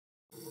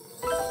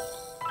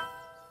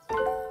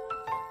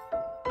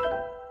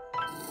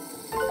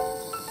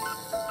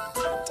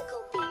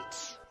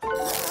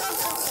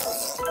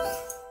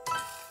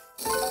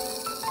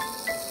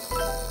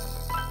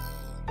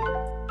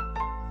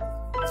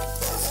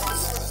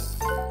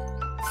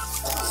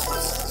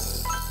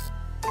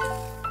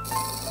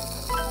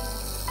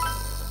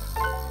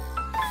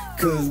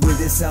Cause with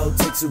this South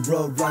Texas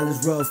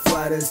ROTTWEILERS, rough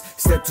riders,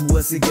 step to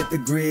us and get the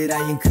grid,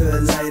 iron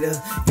collider.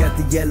 Got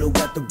the yellow,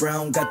 got the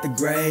brown, got the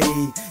gray.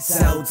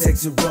 South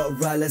Texas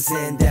ROTTWEILERS,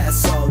 and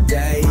that's all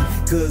day.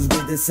 Cause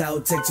with the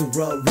South Texas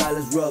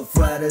ROTTWEILERS, rough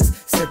riders,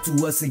 step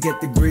to us and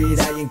get the grid,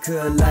 iron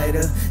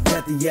collider.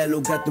 Got the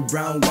yellow, got the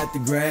brown, got the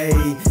gray.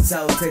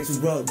 South Texas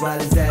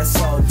ROTTWEILERS, that's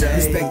all day.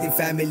 Respected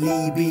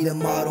family be the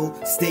model,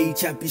 state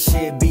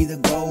championship be the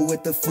goal,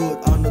 with the foot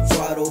on the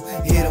throttle.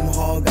 Hit them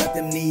hard, got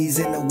them knees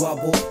in the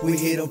wobble. We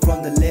hit them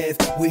from the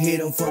left, we hit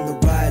them from the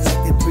right.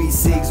 Like the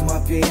 3-6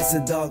 Mafia, it's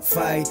a dog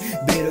fight.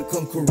 Better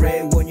come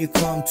correct when you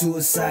come to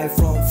a side.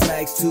 From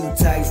flags to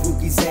tags,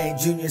 rookies and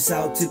juniors,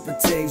 South tip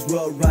protects.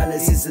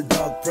 ROTTWEILERS is a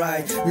dog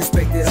pride.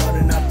 Respected on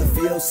and off the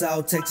field,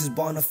 South Texas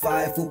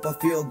bonafide. Football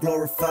field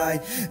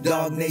glorified,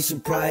 dog nation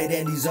pride.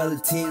 And these other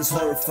teams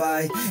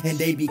horrified. And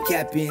they be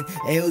capping,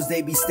 L's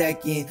they be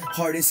stacking.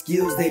 Hardest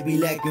skills they be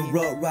lacking.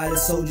 ROTTWEILERS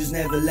soldiers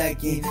never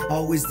lacking.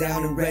 Always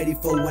down and ready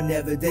for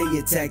whenever they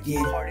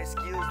attacking. Hardest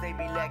skills they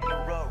be lacking.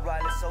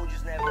 ROTTWEILERS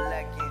soldiers never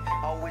lacking.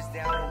 Always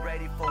down and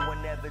ready for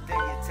whenever they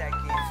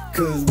attacking.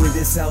 Cause with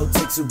this South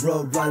Texas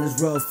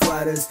ROTTWEILERS, rough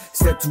riders,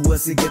 step to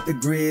us and get the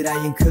grid,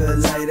 iron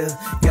collider.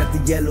 Got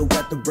the yellow,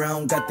 got the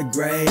brown, got the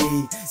gray.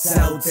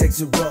 South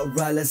Texas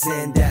ROTTWEILERS,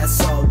 and that's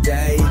all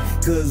day.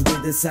 Cause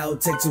with the South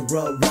Texas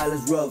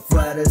ROTTWEILERS, rough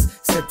riders,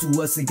 step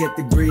to us and get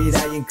the grid,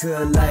 iron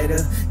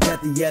collider.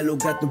 Got the yellow,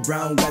 got the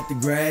brown, got the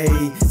gray.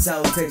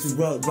 South Texas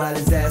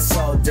ROTTWEILERS, that's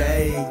all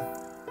day.